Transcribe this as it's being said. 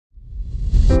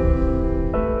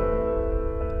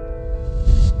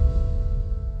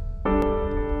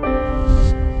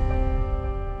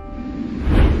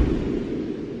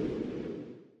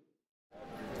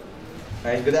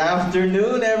Alright, good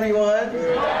afternoon, everyone.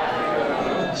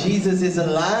 Jesus is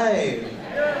alive.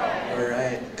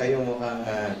 Alright, kayo mukhang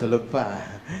tulog pa.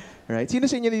 Alright, sino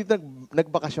sa inyo dito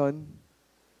nagbakasyon?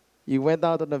 You went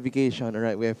out on a vacation.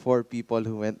 Alright, we have 4 people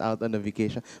who went out on a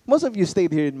vacation. Most of you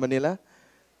stayed here in Manila.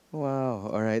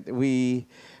 Wow, alright. We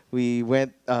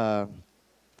went,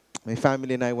 my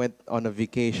family and I went on a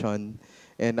vacation,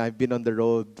 and I've been on the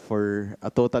road for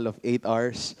a total of 8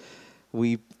 hours.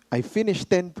 I finished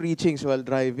 10 preachings while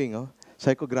driving. Oh.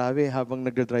 Sabi ko, grabe, habang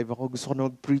nagdadrive ako, gusto ko na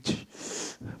mag-preach.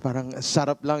 Parang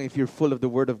sarap lang if you're full of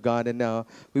the Word of God. And now,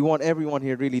 we want everyone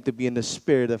here really to be in the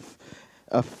spirit of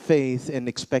faith and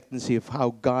expectancy of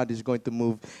how God is going to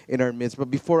move in our midst.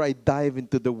 But before I dive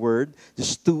into the Word,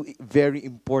 just 2 very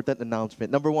important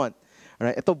announcements. Number 1, all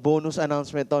right, ito bonus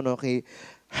announcement to, no? Okay,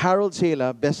 Harold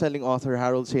Sela, best-selling author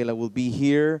Harold Sela, will be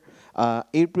here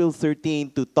April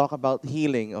 13 to talk about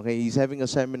healing. Okay, he's having a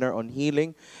seminar on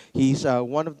healing. He's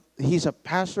a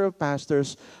pastor of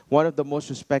pastors, one of the most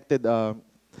respected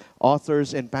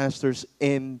authors and pastors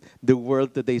in the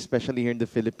world today, especially here in the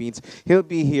Philippines. He'll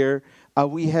be here.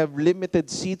 We have limited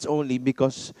seats only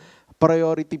because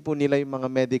priority po nila yung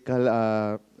mga medical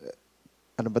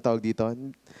ano ba tawag dito?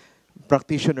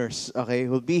 Practitioners, okay,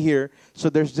 who'll be here. So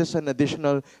there's just an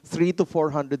additional 300 to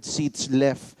 400 seats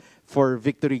left for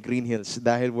Victory Greenhills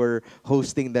dahil we're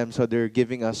hosting them, so they're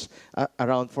giving us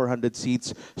around 400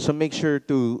 seats. So make sure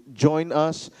to join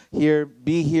us here,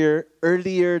 be here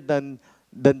earlier than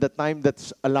the time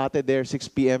that's allotted there, 6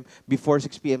 p.m. Before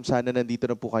 6 p.m. sana nandito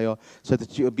na po kayo so that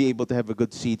you'll be able to have a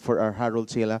good seat for our Harold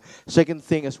Sela. Second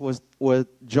thing is what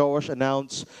Josh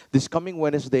announced this coming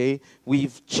Wednesday,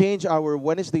 we've changed our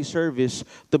Wednesday service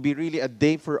to be really a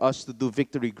day for us to do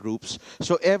victory groups.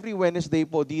 So every Wednesday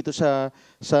po dito sa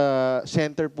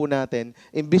center po natin,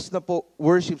 imbis na po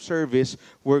worship service,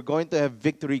 we're going to have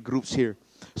victory groups here.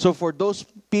 So for those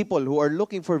people who are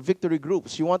looking for victory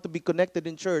groups, you want to be connected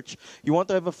in church, you want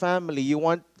to have a family, you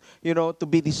want, to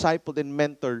be discipled and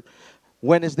mentored,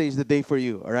 Wednesday is the day for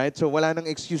you, all right? So wala nang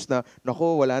excuse na,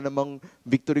 nako, wala namang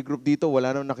victory group dito,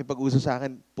 wala nang nakipag-usap sa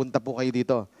akin, punta po kayo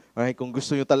dito. All right? Kung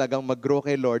gusto nyo talagang mag-grow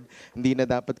kay Lord, hindi na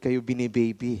dapat kayo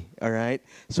binibaby, all right?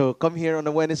 So come here on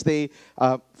a Wednesday.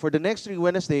 For the next 3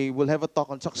 Wednesday, we'll have a talk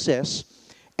on success.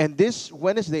 And this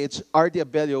Wednesday, it's R.D.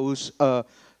 Abelio,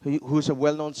 who's a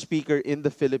well-known speaker in the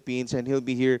Philippines, and he'll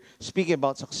be here speaking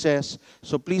about success.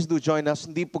 So please do join us.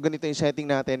 Hindi po ganito yung setting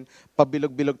natin,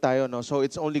 pabilog-bilog tayo, no? So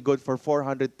it's only good for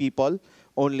 400 people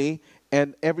only.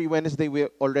 And every Wednesday, we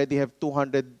already have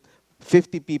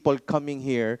 250 people coming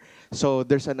here. So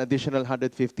there's an additional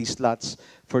 150 slots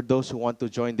for those who want to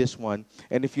join this one.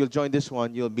 And if you'll join this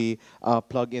one, you'll be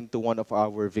plugged into one of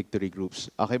our victory groups.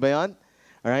 Okay ba yan?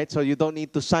 Alright, so you don't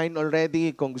need to sign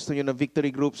already. Kung gusto nyo ng victory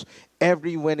groups,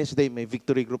 every Wednesday may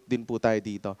victory group din po tayo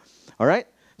dito. Alright,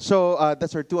 so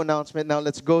that's our 2 announcements. Now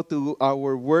let's go to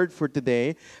our word for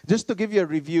today. Just to give you a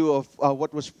review of what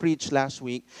was preached last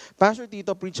week, Pastor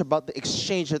Tito preached about the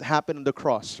exchange that happened on the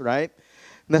cross, right?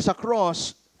 Na sa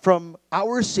cross, from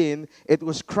our sin, it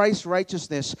was Christ's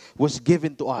righteousness was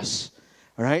given to us.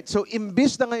 Alright, so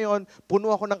imbis na ngayon,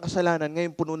 puno ako ng kasalanan,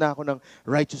 ngayon puno na ako ng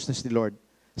righteousness ni Lord.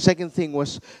 Second thing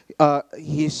was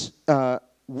his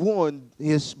wound,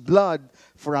 his blood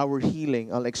for our healing.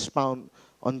 I'll expound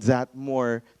on that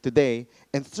more today.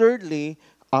 And thirdly,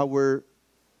 our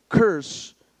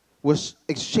curse was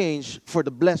exchanged for the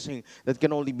blessing that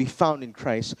can only be found in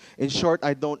Christ. In short,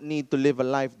 I don't need to live a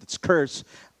life that's cursed.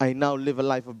 I now live a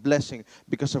life of blessing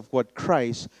because of what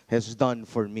Christ has done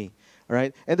for me. All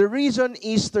right? And the reason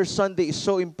Easter Sunday is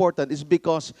so important is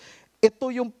because ito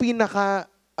yung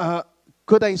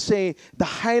could I say, the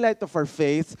highlight of our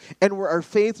faith, and where our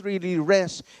faith really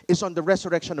rests is on the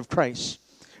resurrection of Christ,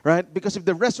 right? Because if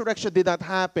the resurrection did not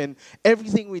happen,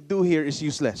 everything we do here is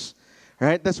useless,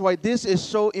 right? That's why this is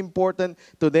so important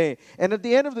today. And at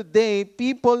the end of the day,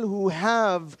 people who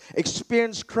have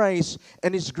experienced Christ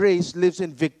and His grace lives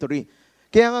in victory.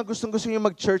 Kaya nga gustong-gusto nyo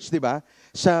mag-church, di ba?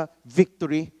 Sa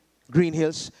Victory,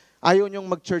 Greenhills. Ayaw niyong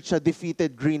mag-church sa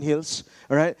defeated Greenhills,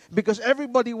 alright? Because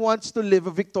everybody wants to live a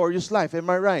victorious life, am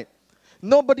I right?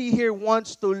 Nobody here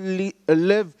wants to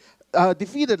live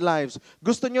defeated lives.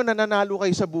 Gusto nyo nananalo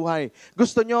kayo sa buhay.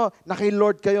 Gusto nyo na kay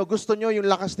Lord kayo. Gusto nyo yung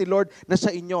lakas ni Lord na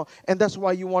sa inyo. And that's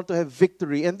why you want to have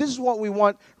victory. And this is what we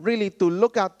want really to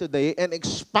look at today and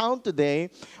expound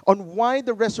today on why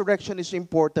the resurrection is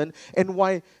important and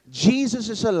why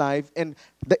Jesus is alive and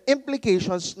the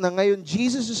implications na ngayon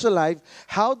Jesus is alive,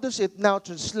 how does it now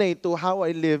translate to how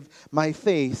I live my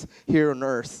faith here on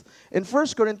earth? In 1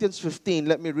 Corinthians 15,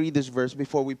 let me read this verse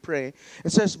before we pray.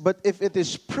 It says, "But if it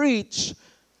is preached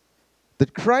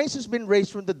that Christ has been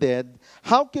raised from the dead,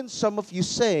 how can some of you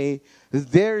say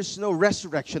there is no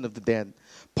resurrection of the dead?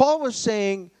 Paul was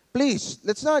saying, please,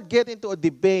 let's not get into a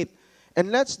debate and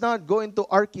let's not go into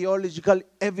archaeological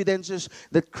evidences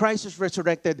that Christ is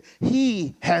resurrected.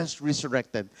 He has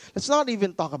resurrected. Let's not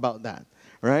even talk about that,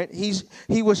 right?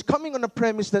 He was coming on a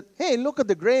premise that, hey, look at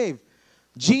the grave.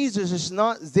 Jesus is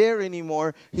not there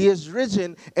anymore. He has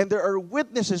risen, and there are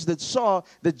witnesses that saw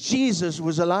that Jesus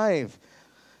was alive,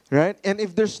 right? And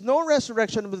if there's no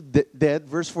resurrection of the dead,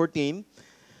 verse 14,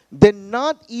 then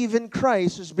not even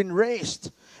Christ has been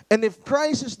raised. And if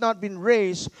Christ has not been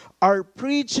raised, our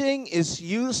preaching is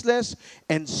useless,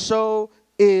 and so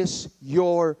is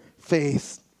your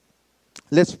faith.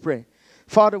 Let's pray.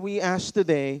 Father, we ask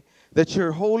today that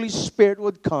your Holy Spirit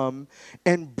would come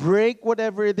and break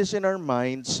whatever it is in our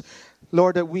minds,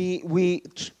 Lord, that we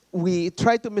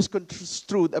try to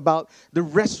misconstrue about the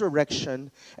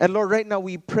resurrection. And Lord, right now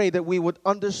we pray that we would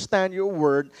understand your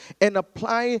word and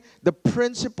apply the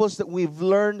principles that we've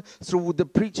learned through the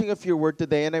preaching of your word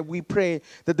today. And we pray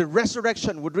that the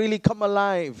resurrection would really come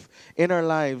alive in our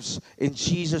lives. In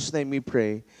Jesus' name we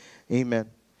pray. Amen.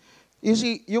 You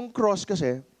see, yung cross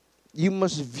kasi, you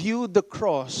must view the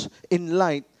cross in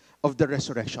light of the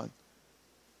resurrection.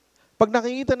 Pag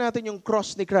nakikita natin yung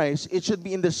cross ni Christ, it should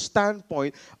be in the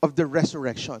standpoint of the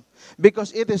resurrection.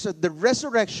 Because it is the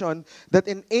resurrection that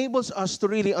enables us to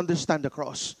really understand the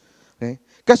cross. Okay?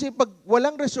 Kasi pag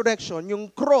walang resurrection, yung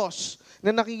cross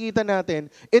na nakikita natin,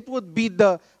 it would be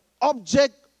the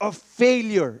object of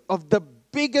failure, of the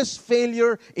biggest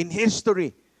failure in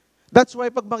history. That's why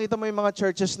pag makita mo yung mga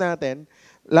churches natin,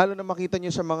 lalo na makita nyo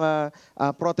sa mga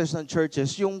Protestant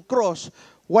churches, yung cross,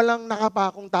 walang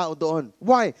nakapakong tao doon.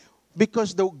 Why?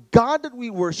 Because the God that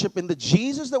we worship and the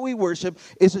Jesus that we worship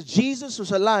is a Jesus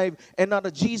who's alive and not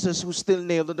a Jesus who's still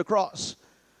nailed on the cross.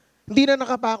 Hindi na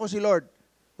nakapako si Lord.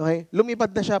 Okay?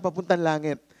 Lumipad na siya papuntang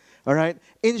langit. Alright?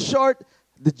 In short,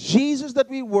 the Jesus that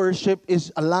we worship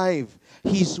is alive.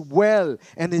 He's well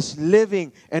and is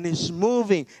living and is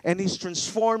moving and is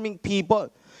transforming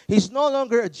people. He's no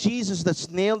longer a Jesus that's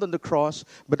nailed on the cross,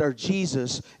 but our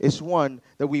Jesus is one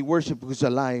that we worship who's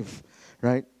alive,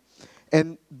 right?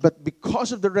 But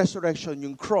because of the resurrection,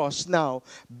 yung cross now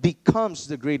becomes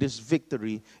the greatest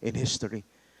victory in history.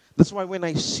 That's why when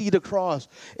I see the cross,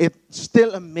 it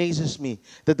still amazes me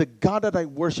that the God that I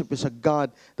worship is a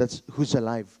God who's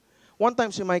alive. One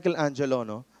time si Michelangelo,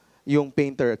 no, yung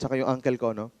painter at saka yung uncle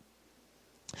ko, no,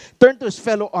 turned to his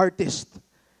fellow artist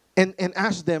and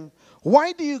asked them,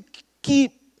 why do you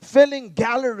keep filling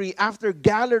gallery after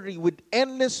gallery with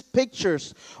endless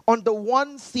pictures on the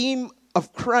one theme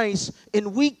of Christ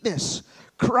in weakness,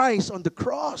 Christ on the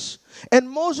cross, and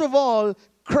most of all,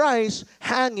 Christ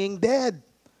hanging dead?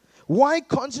 Why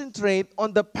concentrate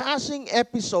on the passing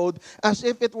episode as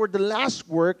if it were the last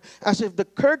work, as if the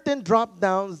curtain dropped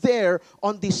down there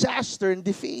on disaster and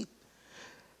defeat?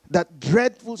 That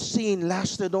dreadful scene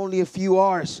lasted only a few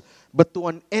hours, but to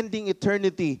unending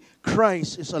eternity,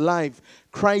 Christ is alive.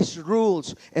 Christ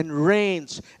rules and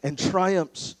reigns and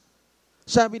triumphs.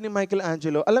 Sabi ni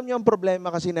Michelangelo, alam niyo ang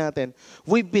problema kasi natin,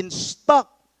 we've been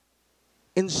stuck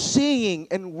in seeing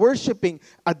and worshiping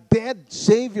a dead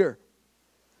Savior.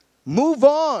 Move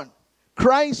on.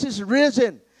 Christ is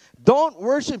risen. Don't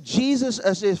worship Jesus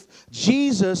as if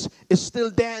Jesus is still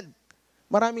dead.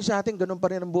 Marami sa atin, ganun pa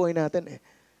rin ang buhay natin eh.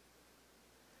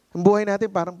 Ang buhay natin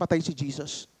parang patay si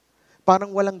Jesus.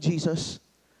 Parang walang Jesus.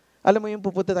 Alam mo yung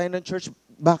pupunta tayo ng church,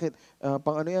 bakit?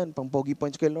 Pang ano yan, pang pogi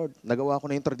points kay Lord. Nagawa ko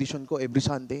na yung tradition ko every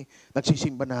Sunday.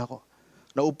 Nagsisimba na ako.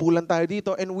 Naupulan tayo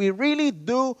dito and we really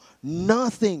do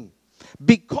nothing.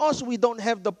 Because we don't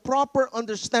have the proper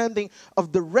understanding of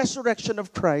the resurrection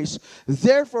of Christ,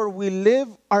 therefore we live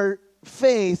our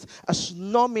faith as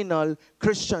nominal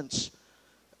Christians.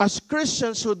 As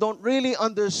Christians who don't really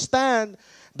understand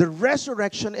the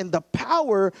resurrection and the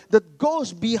power that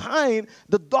goes behind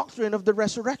the doctrine of the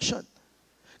resurrection.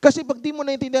 Kasi pag di mo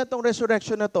naintindihan itong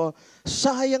resurrection na to,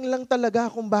 sayang lang talaga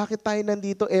kung bakit tayo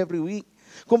nandito every week.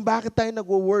 Kung bakit tayo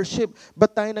nagwo-worship,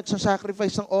 ba't tayo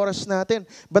nagsasacrifice ng oras natin,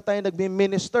 ba't tayo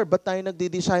nagmi-minister, ba't tayo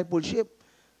nagdi-discipleship,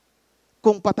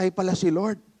 kung patay pala si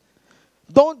Lord.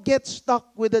 Don't get stuck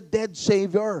with a dead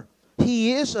Savior.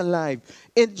 He is alive.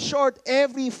 In short,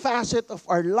 every facet of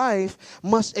our life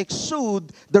must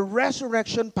exude the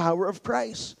resurrection power of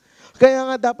Christ. Kaya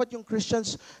nga dapat yung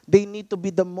Christians, they need to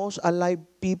be the most alive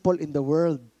people in the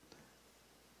world.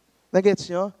 Nagets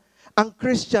nyo? Ang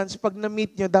Christians, pag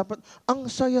na-meet nyo, dapat, ang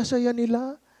saya-saya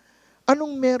nila.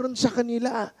 Anong meron sa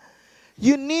kanila?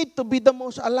 You need to be the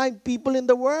most alive people in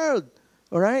the world.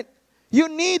 Alright?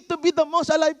 You need to be the most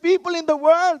alive people in the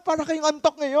world para kayong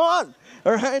antok ngayon.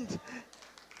 Alright?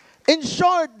 In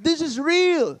short, this is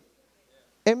real.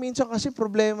 Eh minsan kasi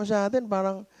problema sa atin,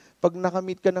 parang pag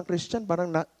nakamit ka ng Christian, parang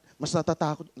mas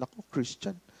natatakot. Naku,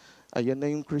 Christian. Ayan na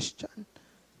yung Christian.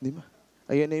 Di ba?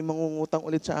 Ayan na yung mangungutang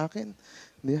ulit sa akin.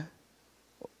 Di ba?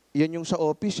 Yan yung sa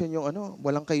office, yan yung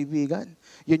walang kaibigan.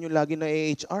 Yan yung lagi na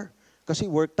AHR. Kasi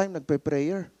work time,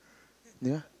 nagpe-prayer.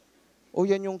 Di ba? O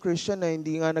yan yung Christian na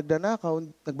hindi nga nagdanakaw,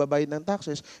 nagbabayad ng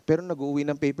taxes, pero nag-uwi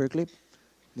ng paperclip.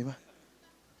 Di ba?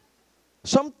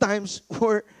 Sometimes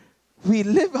we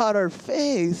live out our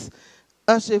faith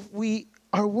as if we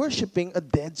are worshiping a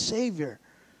dead Savior.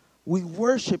 We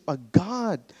worship a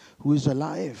God who is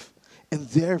alive. And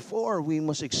therefore, we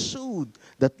must exude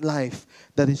that life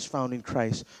that is found in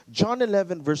Christ. John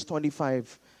 11, verse 25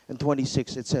 and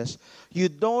 26, it says, you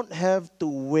don't have to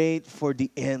wait for the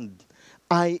end.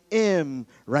 I am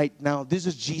right now. This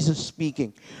is Jesus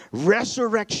speaking.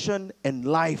 Resurrection and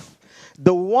life.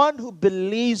 The one who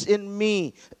believes in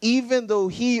me, even though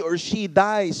he or she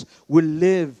dies, will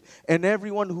live. And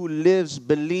everyone who lives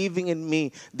believing in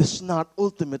me does not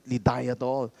ultimately die at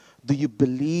all. Do you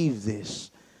believe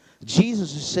this?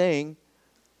 Jesus is saying,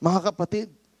 mga kapatid,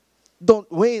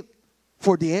 don't wait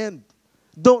for the end.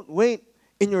 Don't wait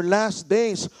in your last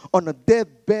days on a dead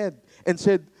bed and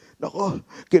said, nako,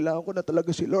 kailangan ko na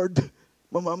talaga si Lord.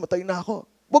 Mamamatay na ako.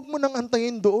 Huwag mo nang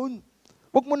antayin doon.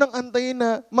 Huwag mo nang antayin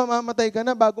na mamamatay ka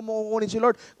na bago mo kukunin si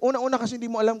Lord. Una-una kasi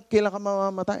hindi mo alam kailan ka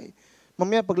mamamatay.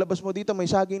 Mamaya paglabas mo dito, may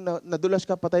saging na nadulas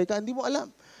ka, patay ka, hindi mo alam.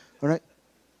 Alright?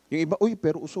 Yung iba, uy,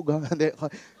 pero usog ha.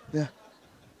 Yeah.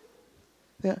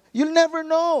 Yeah. You'll never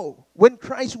know when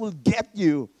Christ will get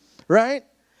you. Right?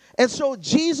 And so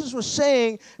Jesus was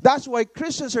saying, that's why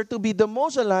Christians are to be the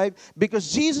most alive, because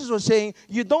Jesus was saying,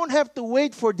 you don't have to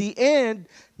wait for the end.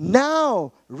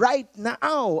 Now, right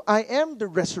now, I am the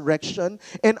resurrection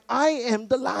and I am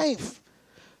the life.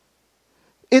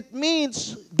 It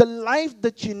means the life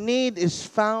that you need is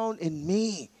found in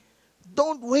me.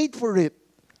 Don't wait for it,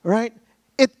 right?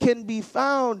 It can be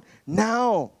found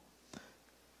now.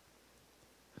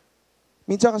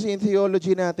 Minsan kasi in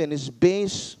theology natin is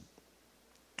based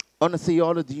on a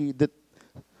theology that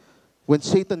when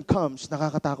Satan comes,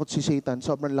 nakakatakot si Satan,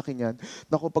 sobrang laki niyan.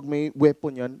 Naku, pag may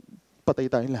weapon yan, patay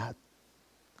tayong lahat.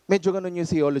 Medyo ganun yung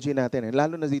theology natin,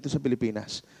 lalo na dito sa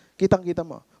Pilipinas. Kitang-kita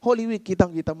mo. Holy Week,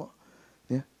 kitang-kita mo.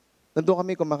 Yeah. Nandun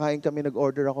kami, kumakain kami,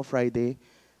 nag-order ako Friday.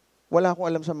 Wala akong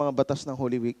alam sa mga batas ng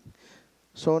Holy Week.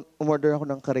 So, umorder ako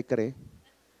ng kare-kare.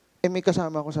 Eh, may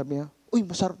kasama ako, sabi niya, uy,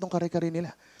 masarap tong kare-kare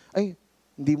nila. Ay,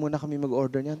 hindi muna kami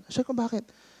mag-order niyan. Sabi ko, bakit?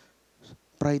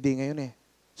 Friday ngayon eh.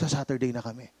 Sa Saturday na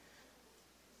kami.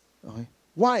 Okay.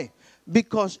 Why?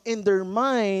 Because in their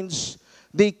minds,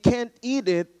 they can't eat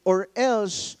it or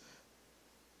else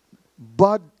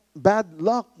bad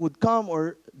luck would come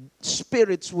or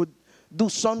spirits would do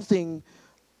something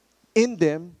in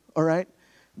them, all right,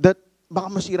 that baka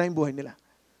masira yung buhay nila.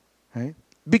 Right?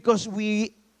 Because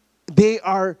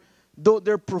though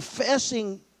they're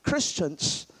professing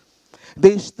Christians,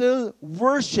 they still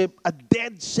worship a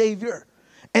dead Savior.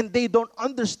 And they don't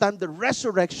understand the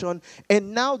resurrection,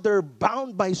 and now they're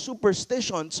bound by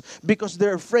superstitions because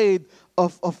they're afraid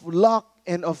of luck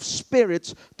and of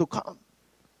spirits to come.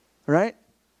 Right?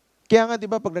 Kaya nga, di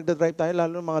ba, pag nagda-drive tayo,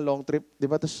 lalo ng mga long trip, di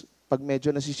ba, tapos pag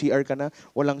medyo nasi-CR ka na,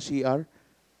 walang CR,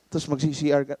 tapos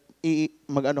mag-CR ka,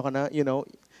 mag-ano ka na,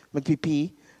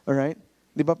 mag-PP, alright?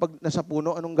 Di ba, pag nasa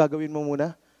puno, anong gagawin mo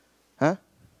muna? Ha?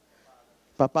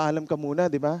 Papaalam ka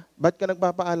muna, di ba? Ba't ka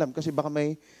nagpapaalam? Kasi baka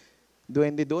may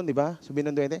duwende doon, di ba?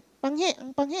 Sabihin ng duwende, ang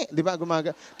panghi. Di ba?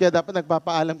 Kaya dapat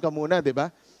nagpapaalam ka muna, di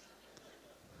ba?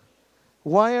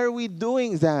 Why are we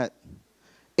doing that?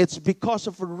 It's because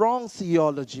of a wrong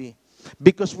theology.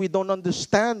 Because we don't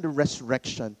understand the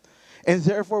resurrection. And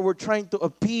therefore, we're trying to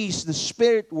appease the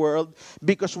spirit world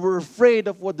because we're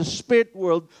afraid of what the spirit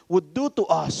world would do to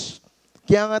us.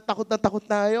 Kaya nga takot na takot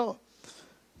tayo.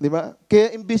 Di ba?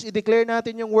 Kaya imbis i-declare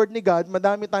natin yung word ni God,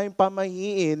 madami tayong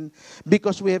pamahiin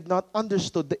because we have not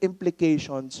understood the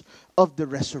implications of the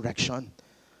resurrection.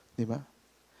 Di ba?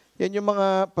 Yan yung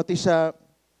mga pati sa,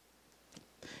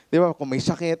 di ba, kung may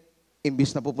sakit,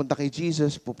 imbis na pupunta kay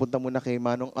Jesus, pupunta muna kay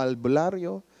Manong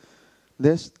Albularyo.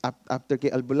 After kay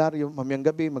Albularyo, mamayang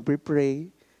gabi, magpre-pray,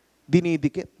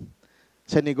 dinidikit.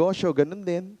 Sa negosyo, ganun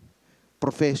din.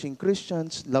 Professing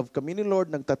Christians, love kami ni Lord,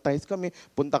 nagtatithe kami,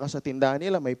 punta ka sa tindahan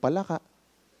nila, may palaka.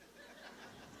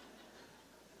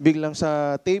 Biglang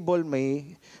sa table,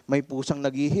 may pusang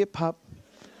nag-hip-hop.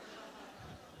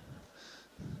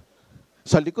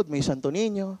 Sa likod, may Santo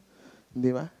Niño. Di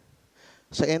ba?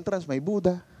 Sa entrance, may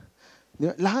Buddha. Di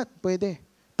ba? Lahat pwede.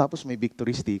 Tapos may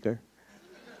victory sticker.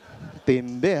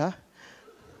 Tindi, ha?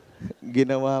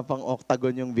 Ginawa pang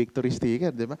octagon yung victory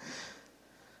sticker, di ba?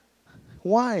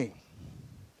 Why?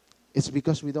 It's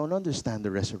because we don't understand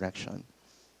the resurrection.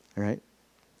 Alright?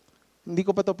 Hindi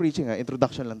ko pa to preaching,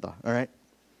 introduction lang to. Alright?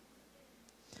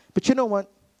 But you know what?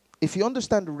 If you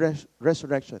understand the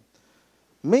resurrection,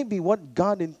 maybe what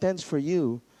God intends for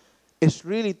you is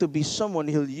really to be someone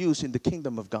He'll use in the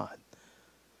kingdom of God.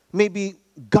 Maybe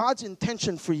God's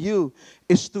intention for you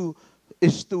is to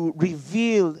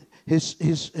reveal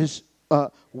His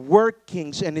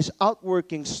workings and His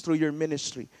outworkings through your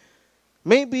ministry.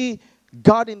 Maybe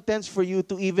God intends for you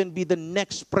to even be the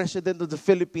next president of the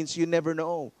Philippines. You never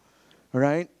know.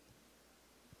 Right?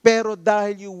 Pero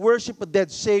dahil you worship a dead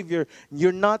Savior,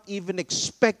 you're not even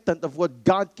expectant of what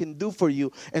God can do for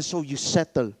you. And so you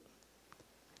settle.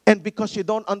 And because you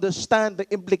don't understand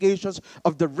the implications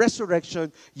of the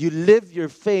resurrection, you live your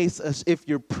faith as if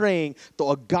you're praying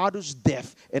to a God who's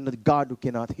deaf and a God who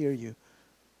cannot hear you.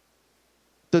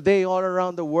 Today, all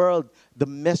around the world, the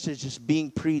message is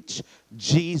being preached.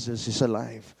 Jesus is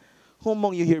alive. Who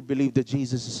among you here believe that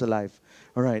Jesus is alive?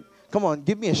 All right. Come on,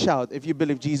 give me a shout if you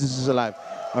believe Jesus is alive.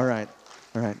 All right.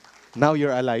 All right. Now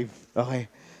you're alive. Okay.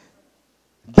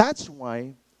 That's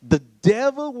why the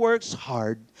devil works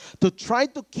hard to try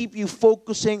to keep you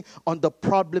focusing on the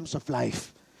problems of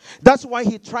life. That's why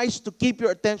he tries to keep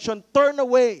your attention turned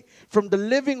away from the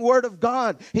living Word of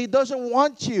God. He doesn't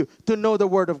want you to know the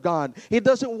Word of God. He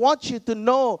doesn't want you to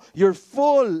know your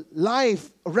full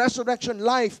life, resurrection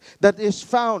life that is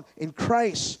found in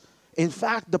Christ. In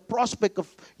fact, the prospect of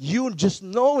you just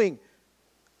knowing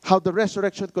how the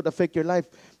resurrection could affect your life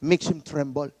makes him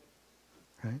tremble.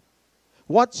 Right?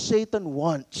 What Satan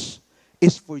wants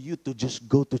is for you to just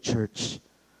go to church.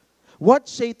 What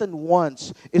Satan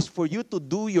wants is for you to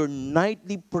do your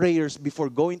nightly prayers before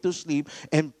going to sleep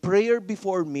and prayer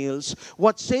before meals.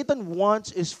 What Satan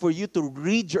wants is for you to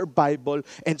read your Bible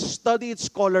and study it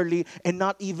scholarly and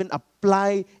not even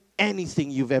apply anything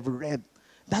you've ever read.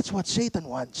 That's what Satan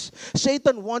wants.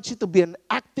 Satan wants you to be an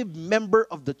active member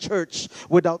of the church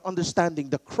without understanding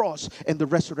the cross and the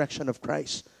resurrection of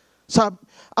Christ.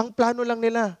 Ang plano lang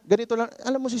nila, ganito lang.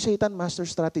 Alam mo si Satan, master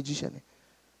strategy siya.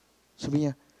 Sabi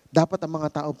niya, dapat ang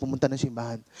mga tao pumunta ng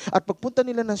simbahan. At pagpunta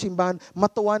nila ng simbahan,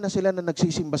 matuwa na sila na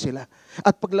nagsisimba sila.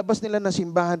 At paglabas nila ng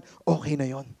simbahan, okay na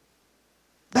yon.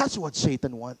 That's what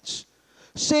Satan wants.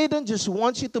 Satan just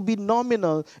wants you to be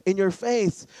nominal in your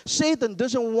faith. Satan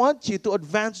doesn't want you to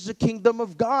advance the kingdom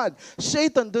of God.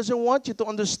 Satan doesn't want you to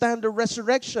understand the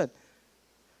resurrection.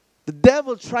 The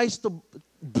devil tries to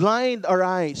blind our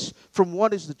eyes from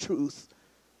what is the truth.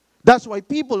 That's why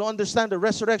people who understand the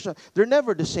resurrection, they're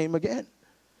never the same again.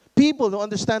 People who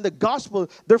understand the gospel,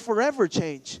 they're forever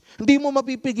changed. Hindi mo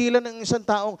mapipigilan ng isang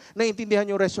taong naintindihan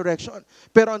yung resurrection.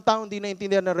 Pero ang taong hindi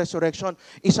naintindihan ng resurrection,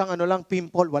 isang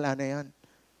pimple, wala na yan.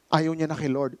 Ayaw niya na kay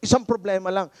Lord. Isang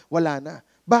problema lang, wala na.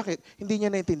 Bakit? Hindi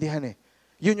niya naintindihan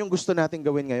Yun yung gusto natin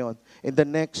gawin ngayon. In the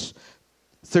next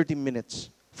 30 minutes,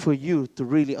 for you to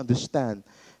really understand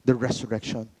the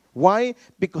resurrection. Why?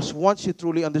 Because once you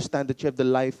truly understand that you have the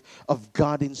life of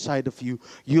God inside of you,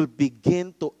 you'll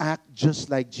begin to act just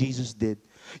like Jesus did.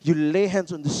 You'll lay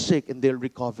hands on the sick and they'll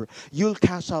recover. You'll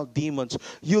cast out demons.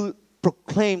 You'll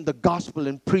proclaim the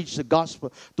gospel and preach the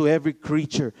gospel to every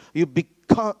creature. You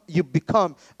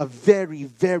become a very,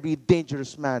 very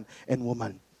dangerous man and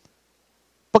woman.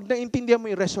 Pag naintindihan mo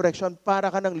yung resurrection,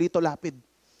 para ka ng lito lapid.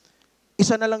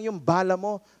 Isa na lang yung bala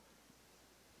mo,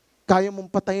 kaya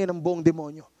mong patayin ang buong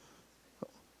demonyo.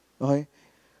 Okay?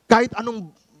 Kahit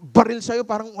anong baril sa'yo,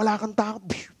 parang wala kang takot.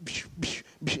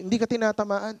 Hindi ka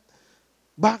tinatamaan.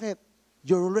 Bakit?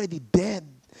 You're already dead.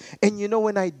 And you know,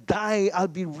 when I die, I'll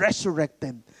be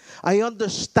resurrected. I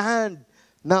understand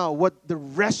now what the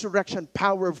resurrection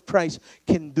power of Christ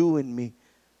can do in me.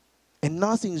 And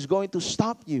nothing is going to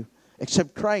stop you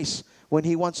except Christ when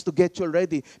He wants to get you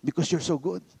already because you're so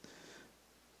good.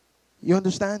 You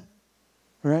understand?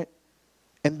 Right?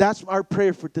 And that's our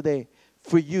prayer for today.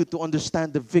 For you to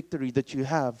understand the victory that you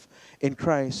have in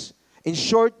Christ. In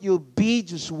short, you'll be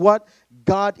just what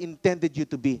God intended you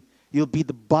to be. You'll be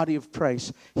the body of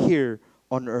Christ here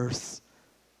on earth.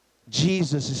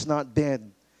 Jesus is not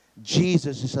dead.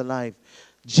 Jesus is alive.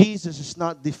 Jesus is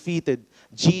not defeated.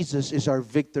 Jesus is our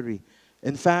victory.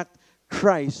 In fact,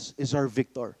 Christ is our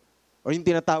victor. Or yung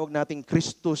tinatawag nating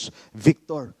Christus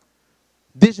Victor.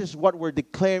 This is what we're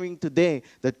declaring today,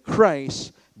 that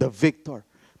Christ the victor.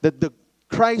 That the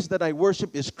Christ that I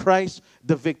worship is Christ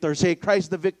the victor. Say,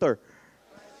 Christ the victor.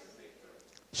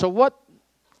 So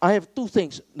I have two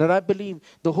things that I believe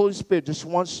the Holy Spirit just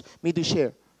wants me to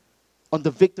share. on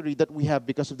the victory that we have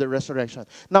because of the resurrection.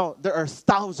 Now, there are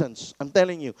thousands, I'm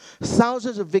telling you,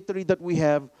 thousands of victory that we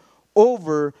have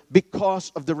over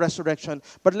because of the resurrection.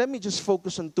 But let me just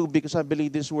focus on two because I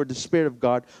believe this is where the Spirit of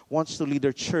God wants to lead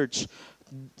our church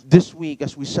this week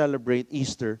as we celebrate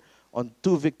Easter on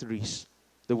two victories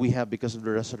that we have because of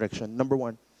the resurrection. Number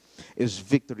one is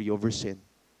victory over sin.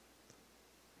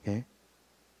 Okay?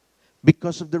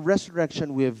 Because of the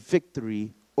resurrection, we have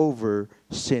victory over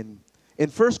sin. In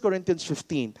 1 Corinthians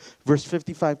 15, verse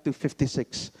 55 to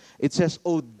 56, it says,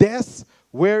 O death,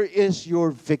 where is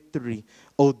your victory?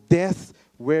 O death,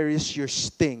 where is your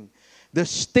sting? The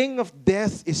sting of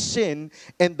death is sin,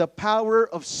 and the power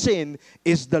of sin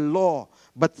is the law.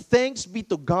 But thanks be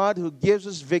to God who gives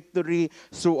us victory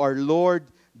through our Lord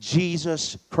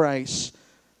Jesus Christ.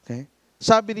 Okay?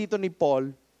 Sabi dito ni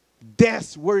Paul,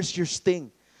 death, where's your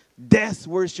sting? Death,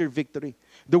 where's your victory?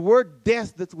 The word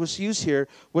death that was used here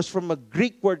was from a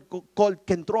Greek word called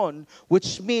kentron,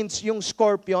 which means yung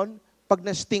scorpion, pag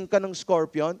na-sting ka ng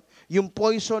scorpion, yung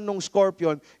poison ng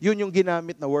scorpion, yun yung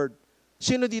ginamit na word.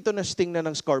 Sino dito na-sting na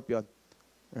ng scorpion?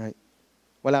 Right?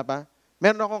 Wala pa?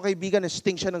 Meron akong kaibigan na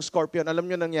sting siya ng scorpion. Alam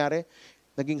nyo nangyari?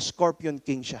 Naging Scorpion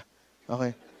King siya.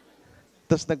 Okay?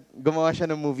 Tapos gumawa siya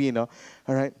ng movie, no?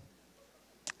 Alright?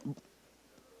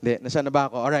 Hindi, nasaan na ba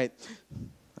ako? Alright.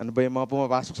 Ano ba yung mga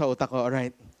pumapasok sa utak ko?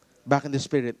 Alright. Back in the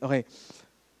spirit. Okay.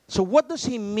 So what does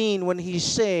he mean when he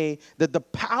say that the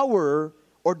power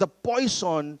or the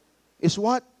poison is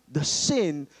what? The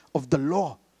sin of the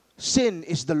law. Sin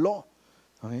is the law.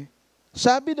 Okay?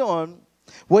 Sabi doon,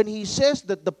 when he says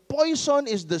that the poison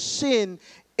is the sin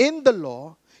in the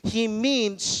law, he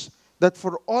means that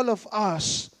for all of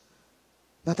us,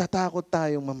 natatakot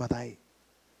tayong mamatay.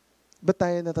 Ba't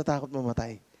tayo natatakot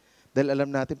mamatay? Dahil alam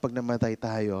natin pag namatay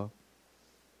tayo,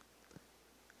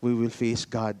 we will face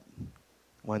God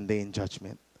one day in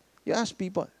judgment. You ask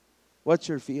people, what's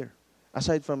your fear?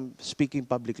 Aside from speaking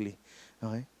publicly,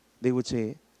 okay? They would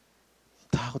say,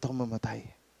 takot ako mamatay.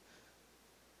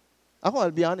 Ako,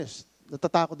 I'll be honest,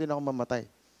 natatakot din ako mamatay.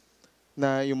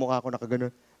 Na yung mukha ko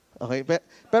nakaganon. Okay?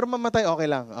 Pero mamatay, okay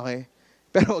lang. Okay?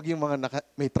 Pero wag yung mga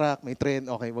may truck, may train,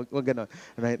 okay? Wag ganon.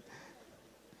 Right?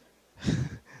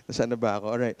 Nasaan na ba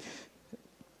ako? Alright.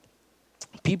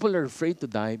 People are afraid to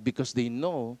die because they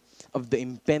know of the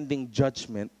impending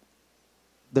judgment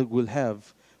that we'll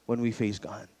have when we face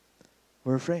God.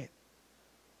 We're afraid.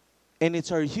 And it's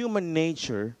our human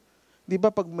nature. Di ba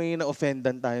pag may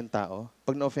na-offendan tayong tao,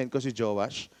 pag na-offend ko si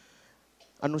Joash,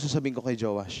 anong sasabihin ko kay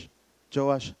Joash?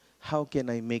 Joash, how can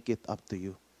I make it up to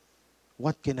you?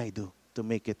 What can I do to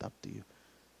make it up to you?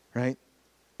 Right?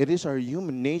 It is our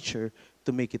human nature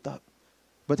to make it up.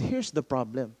 But here's the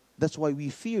problem. That's why we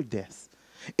fear death.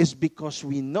 It's because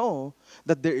we know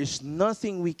that there is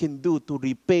nothing we can do to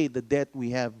repay the debt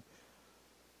we have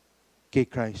kay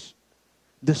Christ.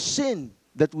 The sin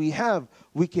that we have,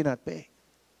 we cannot pay.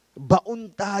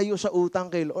 Baon tayo sa utang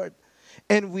kay Lord.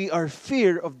 And we are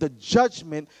fear of the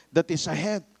judgment that is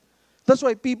ahead. That's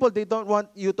why people, they don't want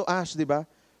you to ask, di ba?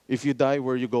 If you die,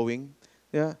 where are you going?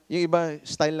 Yeah? Yung iba,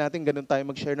 style natin, ganun tayo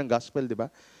mag-share ng gospel, di ba?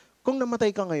 Kung namatay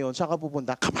ka ngayon, saan ka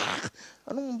pupunta? Kapak!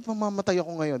 Anong pamamatay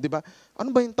ako ngayon? Di ba? Ano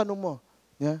ba yung tanong mo?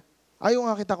 Yeah? Ayaw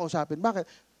nga kita kausapin. Bakit?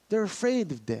 They're afraid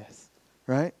of death.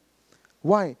 Right?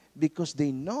 Why? Because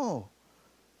they know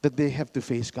that they have to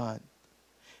face God.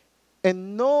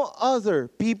 And no other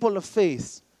people of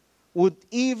faith would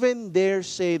even dare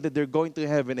say that they're going to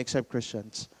heaven except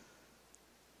Christians.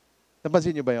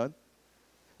 Napansin niyo ba yun?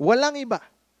 Walang iba.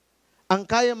 Ang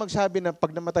kaya magsabi na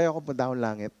pag namatay ako, punta akong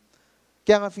langit.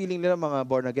 Kaya nga feeling nila mga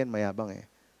born again, mayabang eh.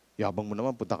 Yabang mo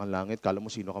naman, punta kang langit, kala mo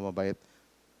sino ka mabait.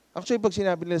 Actually, pag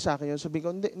sinabi nila sa akin yun, sabi ko,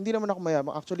 hindi naman ako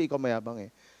mayabang. Actually, ikaw mayabang eh.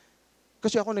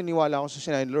 Kasi ako naniwala ako sa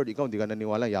sinabi ni Lord, ikaw hindi ka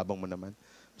naniwala, yabang mo naman.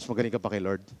 Mas magaling ka pa kay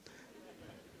Lord.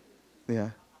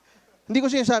 Yeah. Hindi ko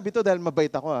sinasabi to dahil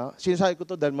mabait ako ha. Sinasabi ko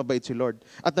to dahil mabait si Lord.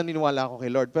 At naniniwala ako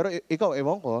kay Lord. Pero ikaw,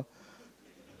 ewan ko.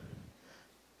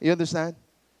 You understand?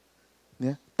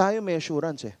 Yeah. Tayo may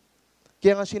assurance eh.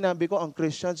 Kaya nga sinabi ko, ang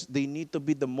Christians, they need to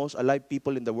be the most alive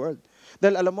people in the world.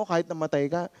 Dahil alam mo, kahit namatay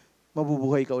ka,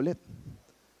 mabubuhay ka ulit.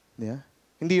 Yeah?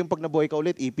 Hindi yung pag nabuhay ka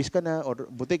ulit, ipis ka na, or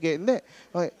butik eh. Hindi.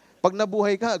 Okay. Pag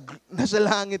nabuhay ka, nasa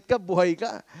langit ka, buhay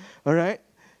ka. Alright?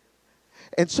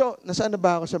 And so, nasaan na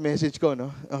ba ako sa message ko,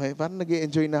 no? Okay, parang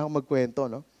nag-i-enjoy na ako magkwento,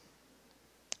 no?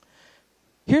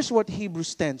 Here's what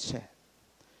Hebrews 10 said.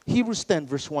 Hebrews 10,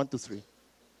 verse 1 to 3.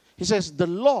 He says, the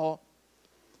law,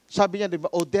 sabi niya, diba,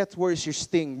 oh, death, where is your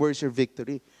sting? Where is your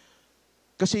victory?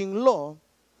 Kasi yung law,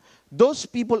 those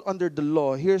people under the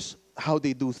law, here's how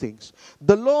they do things.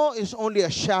 The law is only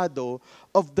a shadow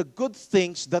of the good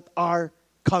things that are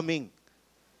coming.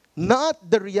 not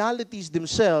the realities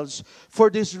themselves. For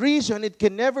this reason, it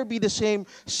can never be the same.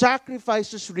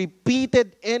 Sacrifices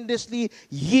repeated endlessly,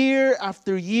 year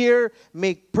after year,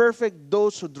 make perfect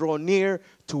those who draw near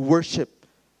to worship.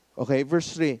 Okay,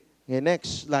 verse 3. Okay,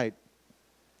 next slide.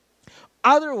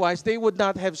 Otherwise, they would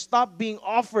not have stopped being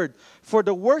offered, for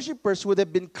the worshippers would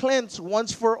have been cleansed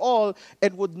once for all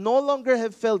and would no longer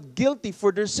have felt guilty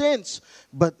for their sins.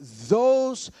 But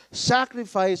those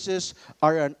sacrifices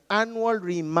are an annual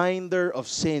reminder of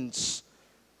sins.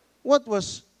 What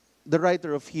was the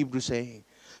writer of Hebrews saying?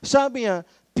 Sabi niya,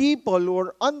 people who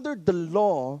are under the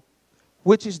law,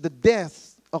 which is the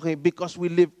death, okay, because we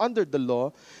live under the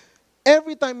law,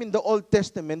 every time in the Old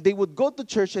Testament, they would go to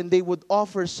church and they would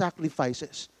offer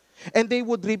sacrifices. And they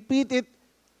would repeat it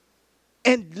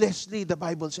endlessly, the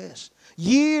Bible says.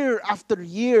 Year after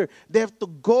year, they have to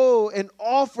go and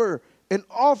offer and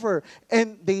offer.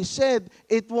 And they said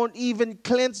it won't even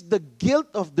cleanse the guilt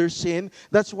of their sin.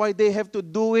 That's why they have to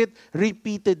do it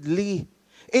repeatedly.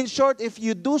 In short, if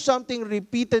you do something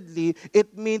repeatedly,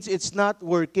 it means it's not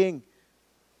working.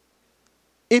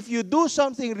 If you do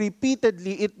something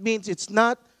repeatedly, it means it's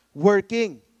not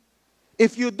working.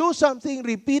 If you do something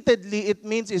repeatedly, it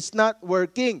means it's not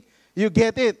working. You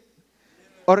get it?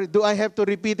 Or do I have to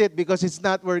repeat it because it's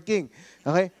not working?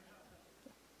 Okay?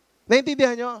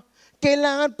 Naintindihan nyo?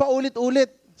 Kailangan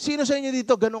paulit-ulit. Sino sa inyo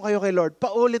dito, ganun kayo kay Lord?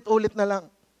 Paulit-ulit na lang.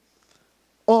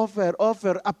 Offer,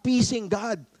 appeasing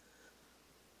God.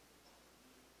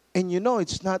 And you know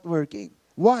it's not working.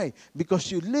 Why? Because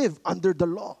you live under the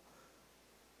law.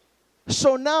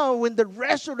 So now, when the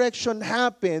resurrection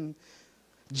happened,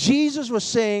 Jesus was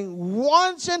saying,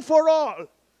 once and for all,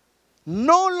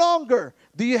 no longer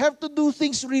do you have to do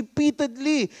things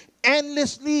repeatedly,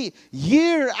 endlessly,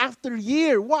 year after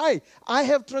year. Why? I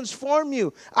have transformed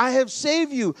you. I have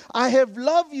saved you. I have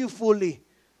loved you fully.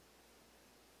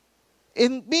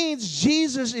 It means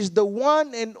Jesus is the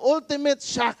one and ultimate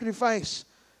sacrifice.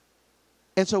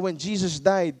 And so when Jesus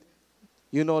died,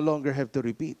 you no longer have to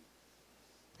repeat.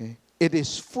 Okay? It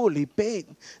is fully paid.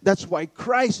 That's why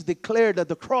Christ declared at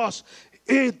the cross,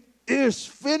 it is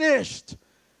finished.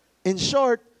 In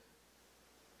short,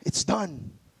 it's done.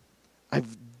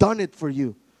 I've done it for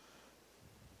you.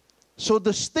 So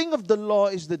the sting of the law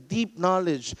is the deep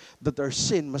knowledge that our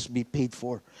sin must be paid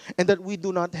for and that we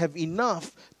do not have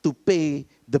enough to pay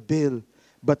the bill.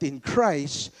 But in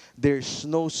Christ, there's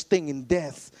no sting in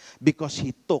death because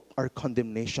He took our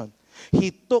condemnation. He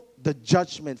took the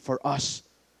judgment for us.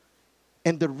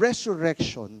 And the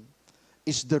resurrection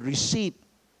is the receipt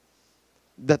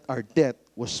that our debt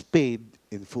was paid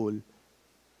in full.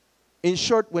 In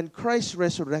short, when Christ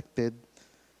resurrected,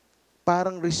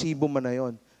 parang resibo man na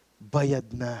yun.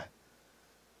 Bayad na.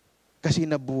 Kasi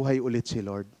nabuhay ulit si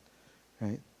Lord.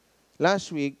 Right? Last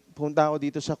week, punta ako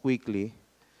dito sa Quickly.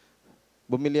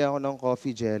 Bumili ako ng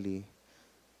coffee jelly.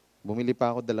 Bumili pa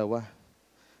ako 2.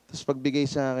 Tapos pagbigay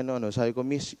sa akin, sabi ko,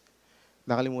 Miss,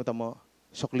 nakalimutan mo,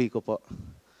 sukli ko po.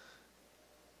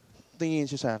 Tingin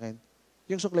siya sa akin.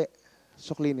 Yung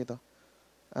sukli nito.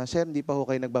 Sir, hindi pa ho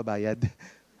kayo nagbabayad.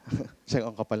 Siya,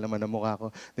 ang kapal naman ng mukha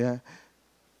ko. Diba?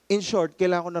 In short,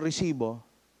 kailangan ko ng resibo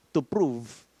to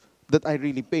prove that I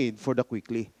really paid for the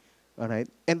Quickly. Alright?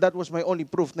 And that was my only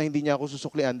proof na hindi niya ako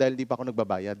susuklian dahil hindi pa ako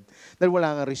nagbabayad. Dahil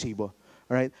wala nga resibo.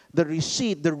 Alright? The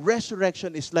receipt, the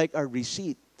resurrection is like our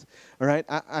receipt. Alright?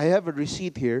 I have a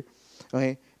receipt here.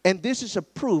 Okay? And this is a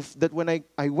proof that when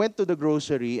I went to the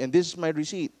grocery, and this is my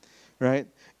receipt, right?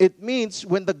 It means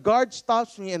when the guard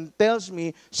stops me and tells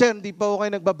me, Sir, hindi pa ako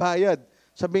kayo nagbabayad.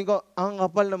 Sabihin ko, ang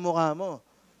kapal na mukha mo.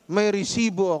 May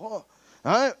resibo ako.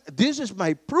 This is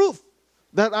my proof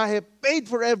that I have paid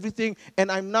for everything and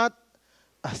I'm not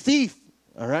a thief.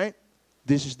 All right?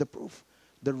 This is the proof.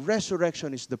 The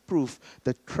resurrection is the proof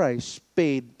that Christ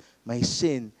paid my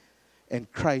sin and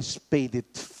Christ paid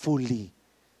it fully.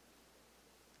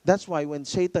 That's why when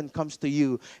Satan comes to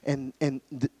you and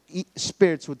the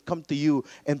spirits would come to you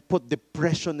and put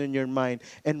depression in your mind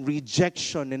and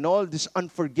rejection and all this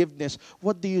unforgiveness,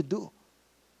 what do?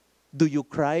 Do you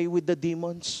cry with the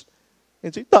demons and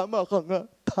say, tama ka nga,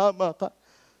 tama ka?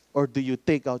 Or do you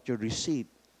take out your receipt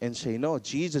and say, no,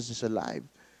 Jesus is alive.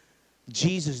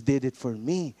 Jesus did it for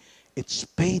me. It's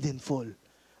paid in full.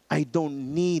 I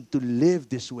don't need to live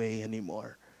this way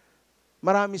anymore.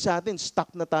 Marami sa atin,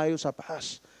 stuck na tayo sa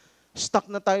past. Stuck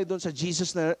na tayo doon sa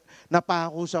Jesus na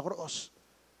napako sa cross.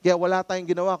 Kaya wala tayong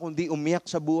ginawa kundi umiyak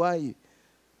sa buhay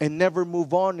and never move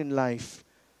on in life.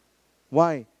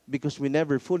 Why? Because we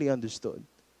never fully understood.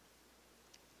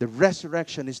 The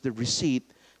resurrection is the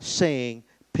receipt saying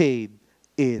paid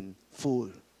in full.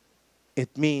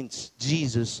 It means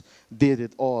Jesus did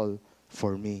it all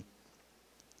for me.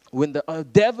 When the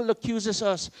devil accuses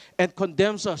us and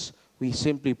condemns us, we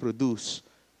simply produce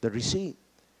the receipt.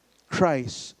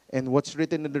 Christ, and what's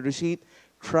written in the receipt?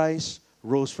 Christ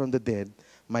rose from the dead.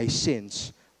 My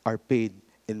sins are paid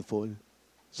in full.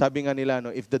 Sabi nga nila, no,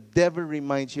 if the devil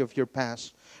reminds you of your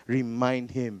past,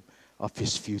 remind him of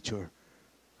his future.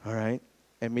 All right?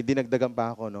 And may dinagdagan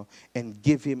pa ako, no? And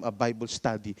give him a Bible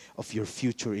study of your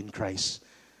future in Christ.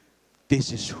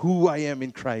 This is who I am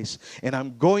in Christ. And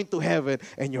I'm going to heaven,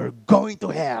 and you're going to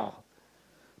hell.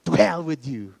 To hell with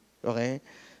you. Okay?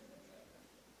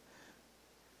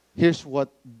 Here's what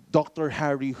Dr.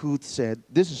 Harry Huth said.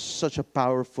 This is such a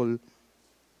powerful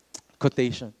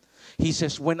quotation. He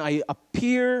says, when I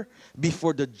appear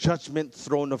before the judgment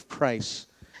throne of Christ,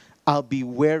 I'll be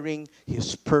wearing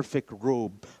his perfect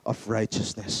robe of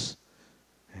righteousness.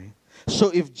 Okay?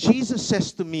 So if Jesus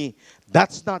says to me,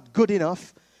 that's not good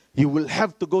enough, you will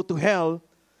have to go to hell,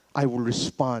 I will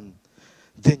respond,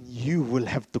 then you will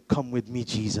have to come with me,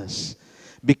 Jesus.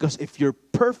 Because if your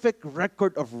perfect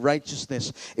record of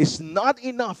righteousness is not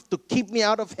enough to keep me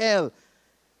out of hell,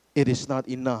 it is not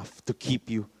enough to keep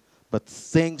you. But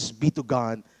thanks be to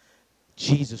God,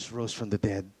 Jesus rose from the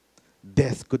dead.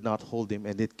 Death could not hold him,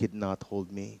 and it could not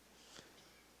hold me.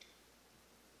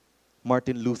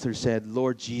 Martin Luther said,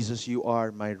 Lord Jesus, you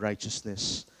are my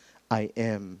righteousness. I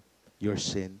am your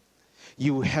sin.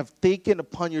 You have taken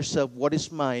upon yourself what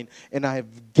is mine, and I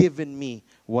have given me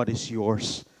what is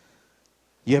yours.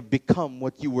 You have become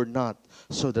what you were not,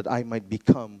 so that I might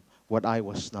become what I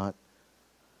was not.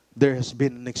 There has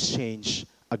been an exchange,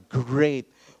 a great,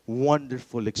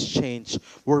 wonderful exchange,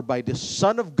 whereby the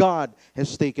Son of God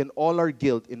has taken all our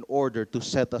guilt in order to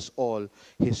set us all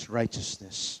his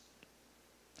righteousness.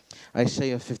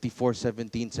 Isaiah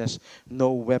 54:17 says,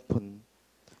 no weapon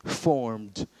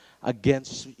formed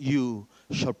against you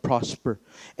shall prosper,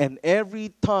 and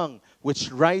every tongue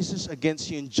which rises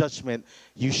against you in judgment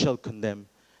you shall condemn.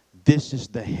 This is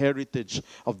the heritage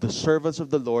of the servants of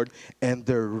the Lord, and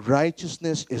their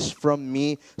righteousness is from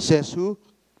me, says who?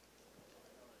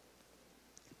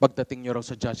 Pagdating nyo raw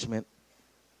sa judgment,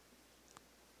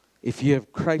 if you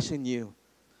have Christ in you,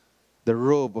 the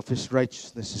robe of his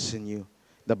righteousness is in you.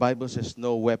 The Bible says,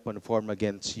 no weapon formed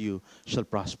against you shall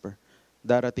prosper.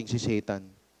 Darating si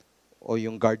Satan o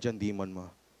yung guardian demon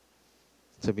mo.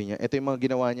 Sabi niya, ito yung mga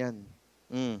ginawa niyan.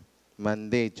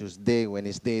 Monday, Tuesday,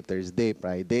 Wednesday, Thursday,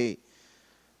 Friday.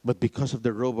 But because of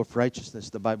the robe of righteousness,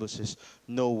 the Bible says,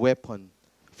 no weapon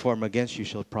formed against you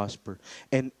shall prosper.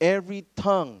 And every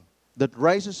tongue that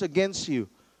rises against you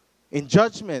in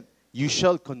judgment, you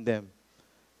shall condemn.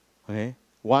 Okay?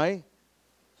 Why?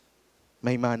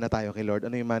 May mana tayo kay Lord.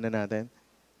 Ano yung mana natin?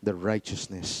 The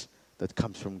righteousness that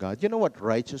comes from God. You know what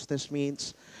righteousness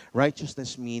means?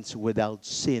 Righteousness means without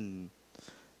sin.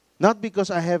 Not because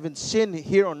I haven't sinned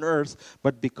here on earth,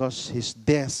 but because his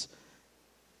death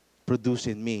produced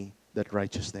in me that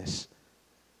righteousness.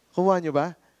 Kuha nyo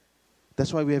ba?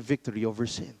 That's why we have victory over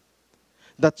sin.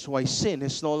 That's why sin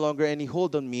has no longer any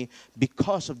hold on me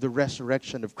because of the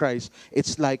resurrection of Christ.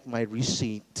 It's like my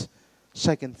receipt.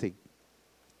 Second thing.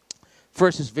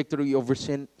 First is victory over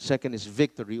sin. Second is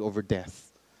victory over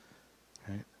death.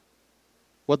 Right?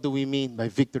 What do we mean by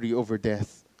victory over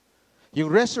death? Yung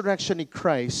resurrection in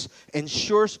Christ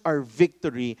ensures our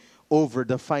victory over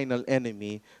the final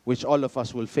enemy, which all of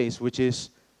us will face, which is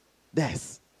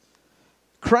death.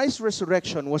 Christ's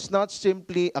resurrection was not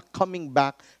simply a coming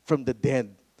back from the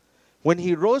dead. When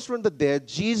he rose from the dead,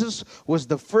 Jesus was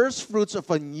the first fruits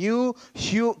of a new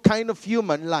kind of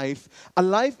human life, a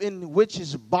life in which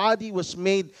his body was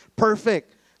made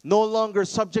perfect, no longer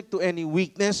subject to any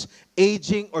weakness,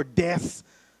 aging, or death,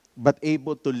 but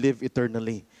able to live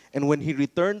eternally. And when he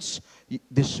returns,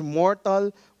 this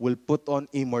mortal will put on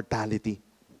immortality.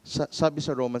 Sabi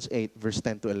sa Romans 8, verse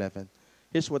 10 to 11.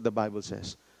 Here's what the Bible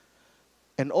says.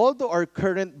 And although our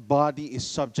current body is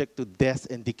subject to death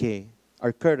and decay,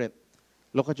 our current,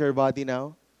 look at your body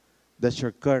now. That's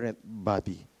your current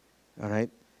body. All right?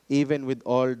 Even with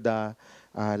all the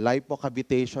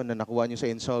lipocavitation na nakuha nyo sa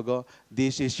Insogo,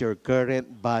 this is your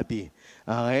current body.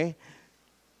 Okay?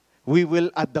 We will,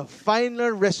 at the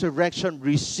final resurrection,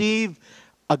 receive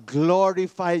a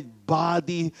glorified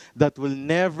body that will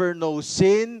never know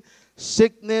sin,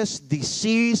 sickness,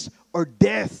 disease, or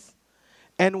death.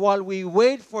 And while we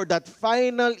wait for that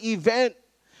final event,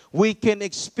 we can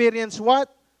experience what?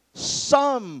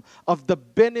 Some of the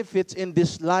benefits in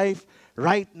this life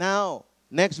right now.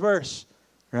 Next verse,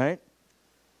 right?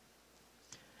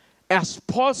 As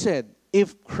Paul said,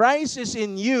 if Christ is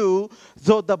in you,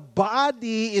 though the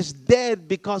body is dead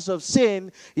because of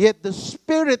sin, yet the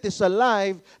spirit is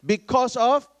alive because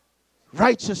of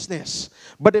righteousness.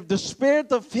 But if the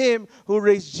Spirit of Him who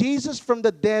raised Jesus from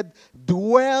the dead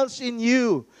dwells in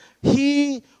you,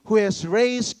 He who has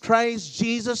raised Christ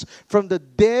Jesus from the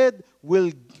dead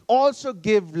will also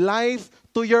give life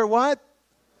to your what?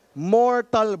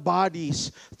 Mortal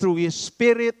bodies through His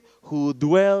Spirit who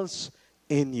dwells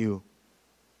in you.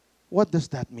 What does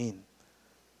that mean?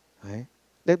 Okay?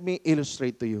 Let me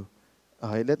illustrate to you.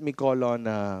 Okay, let me call on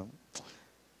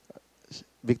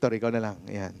Victor, ikaw na lang.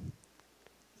 Ayan.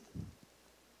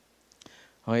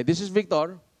 Okay, this is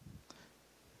Victor.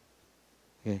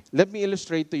 Okay, let me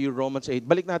illustrate to you Romans 8.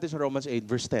 Balik natin sa Romans 8,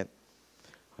 verse 10.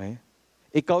 Okay?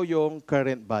 Ikaw yung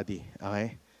current body.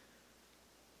 Okay?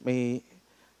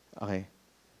 Okay.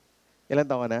 Ilan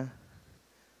taon ka na?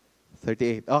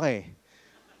 38. Okay.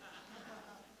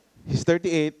 He's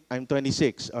 38, I'm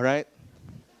 26. Alright?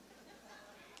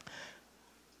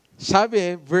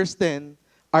 Sabi, verse 10,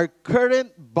 our current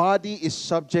body is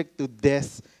subject to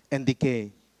death and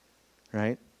decay.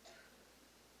 Right?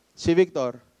 Si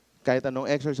Victor, kahit anong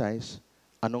exercise,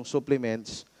 anong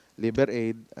supplements, liver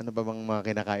aid, ano ba bang mga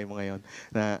kinakain mo ngayon?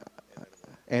 Na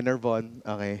Enervon,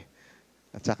 okay.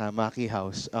 At saka Maki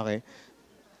House, okay.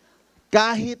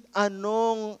 Kahit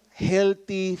anong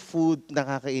healthy food na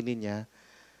kakainin niya,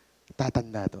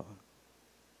 tatanda to.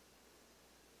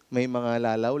 May mga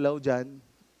lalawlaw dyan,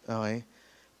 okay.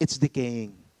 It's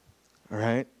decaying.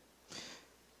 Alright?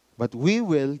 But we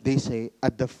will, they say,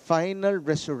 at the final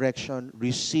resurrection,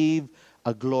 receive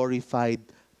a glorified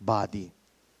body.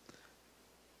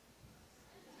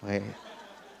 Okay.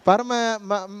 Para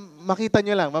makita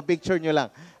nyo lang, ma-picture nyo lang.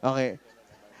 Okay.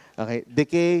 Okay.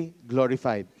 Decay,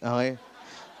 glorified. Okay.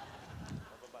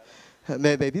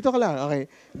 Dito ka lang. Okay.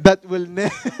 That will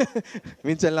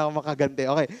minsan lang ako makaganti.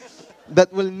 Okay.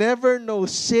 That will never know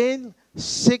sin,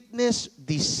 sickness,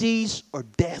 disease, or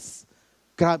death.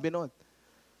 Grabe nun.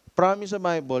 Promise sa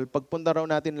Bible, pagpunta raw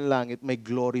natin ng langit, may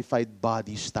glorified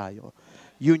bodies tayo.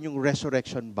 Yun yung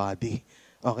resurrection body.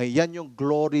 Okay, yan yung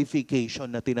glorification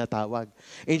na tinatawag.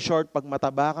 In short, pag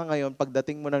mataba ka ngayon,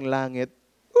 pagdating mo ng langit,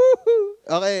 woohoo!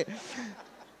 Okay.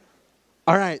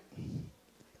 Alright.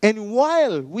 And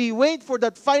while we wait for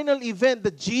that final event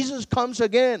that Jesus comes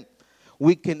again,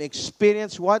 we can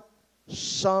experience what?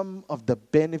 Some of the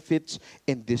benefits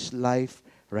in this life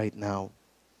right now.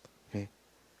 Okay.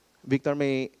 Victor,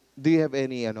 do you have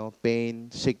any pain,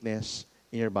 sickness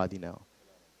in your body now?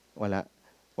 Wala.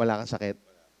 Wala kang sakit?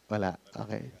 Wala.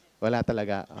 Okay. Wala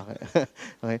talaga. Okay.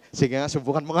 Okay. Sige nga,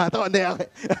 subukan mo nga ito. Hindi, okay.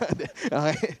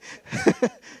 Okay.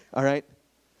 All right.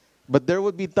 But there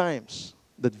would be times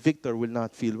that Victor will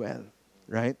not feel well.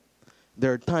 Right?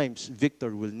 There are times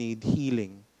Victor will need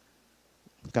healing.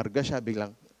 Karga siya,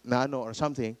 biglang or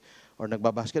something, or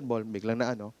nagbabasketball, biglang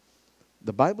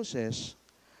The Bible says,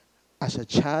 as a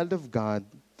child of God,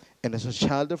 and as a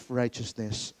child of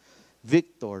righteousness,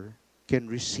 Victor can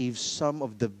receive some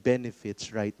of the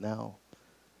benefits right now.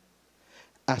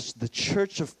 As the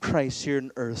church of Christ here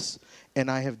on earth, and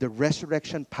I have the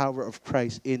resurrection power of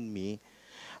Christ in me,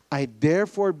 I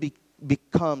therefore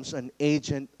becomes an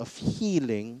agent of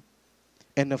healing,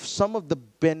 and of some of the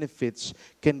benefits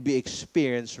can be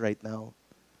experienced right now.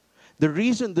 The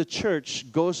reason the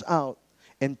church goes out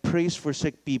and prays for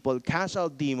sick people, cast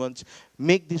out demons,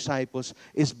 make disciples,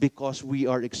 is because we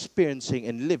are experiencing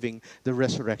and living the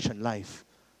resurrection life.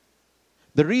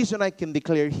 The reason I can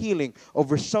declare healing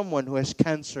over someone who has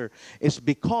cancer is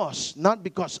because, not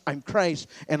because I'm Christ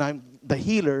and I'm the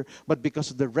healer, but because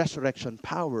of the resurrection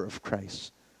power of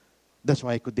Christ. That's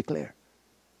why I could declare.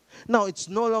 Now, it's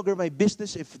no longer my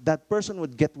business if that person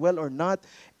would get well or not.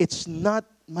 It's not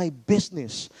my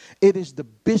business. It is the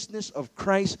business of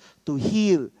Christ to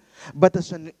heal. But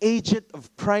as an agent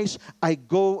of Christ, I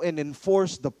go and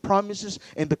enforce the promises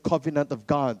and the covenant of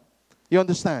God. You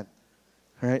understand?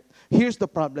 Right? Here's the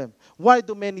problem. Why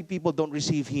do many people don't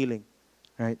receive healing?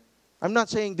 Right? I'm not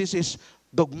saying this is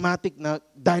dogmatic na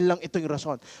dahil lang ito yung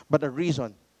rason. But a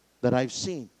reason that I've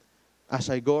seen as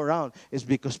I go around is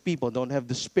because people don't have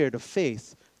the spirit of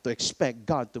faith to expect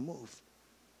God to move.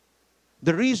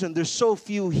 The reason there's so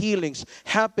few healings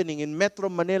happening in Metro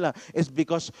Manila is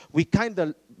because we kind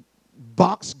of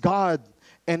box God,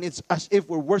 and it's as if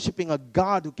we're worshiping a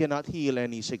God who cannot heal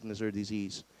any sickness or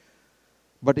disease.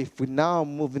 But if we now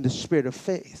move in the spirit of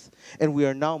faith, and we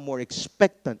are now more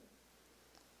expectant,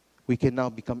 we can now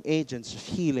become agents of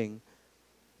healing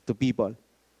to people.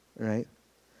 Right?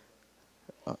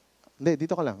 Hindi,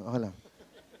 dito ka lang. Okay lang.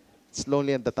 It's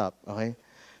lonely at the top. Okay?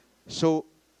 So,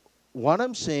 what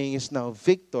I'm saying is now,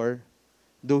 Victor,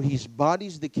 though his body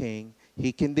is decaying,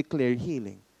 he can declare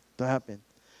healing to happen.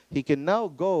 he can now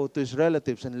go to his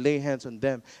relatives and lay hands on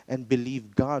them and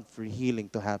believe God for healing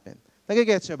to happen.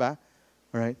 Nagigets niyo ba?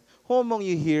 Alright? Who among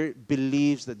you here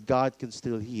believes that God can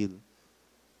still heal?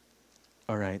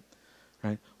 Alright?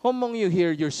 Right? Who among you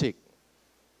here, you're sick?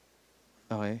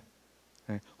 Okay?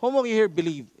 Right? Who among you here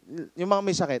believe, yung mga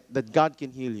may sakit, that God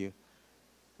can heal you?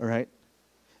 Alright?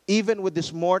 Even with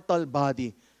this mortal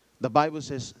body, the Bible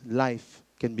says life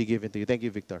can be given to you. Thank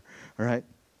you, Victor. Alright?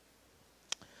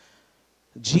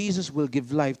 Jesus will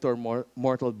give life to our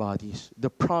mortal bodies. The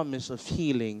promise of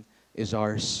healing is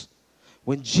ours.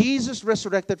 When Jesus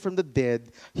resurrected from the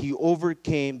dead, He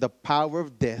overcame the power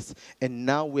of death, and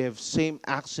now we have same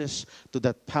access to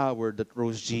that power that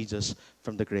rose Jesus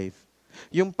from the grave.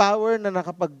 Yung power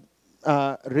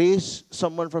na raise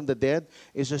someone from the dead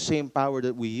is the same power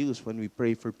that we use when we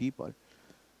pray for people.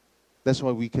 That's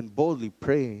why we can boldly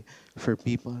pray for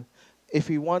people. If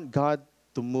we want God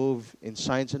to move in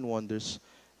signs and wonders,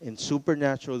 in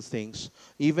supernatural things,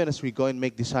 even as we go and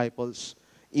make disciples,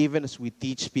 even as we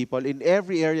teach people in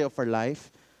every area of our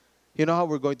life, you know how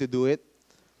we're going to do it?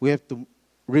 We have to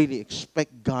really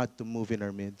expect God to move in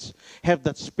our midst. Have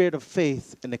that spirit of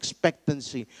faith and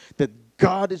expectancy that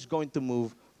God is going to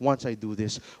move once I do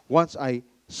this. Once I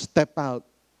step out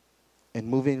and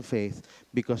move in faith,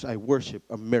 because I worship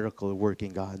a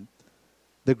miracle-working God.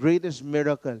 The greatest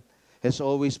miracle has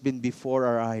always been before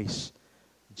our eyes.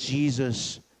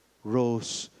 Jesus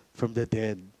rose from the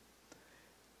dead.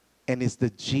 And it's the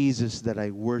Jesus that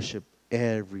I worship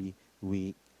every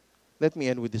week. Let me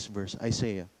end with this verse,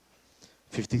 Isaiah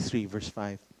 53, verse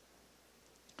 5.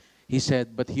 He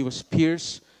said, but He was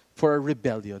pierced for our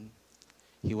rebellion.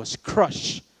 He was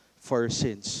crushed for our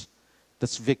sins.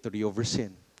 That's victory over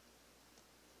sin.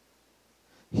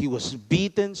 He was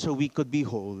beaten so we could be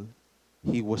whole.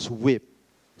 He was whipped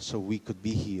so we could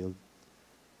be healed.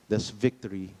 That's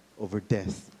victory over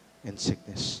death and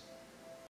sickness.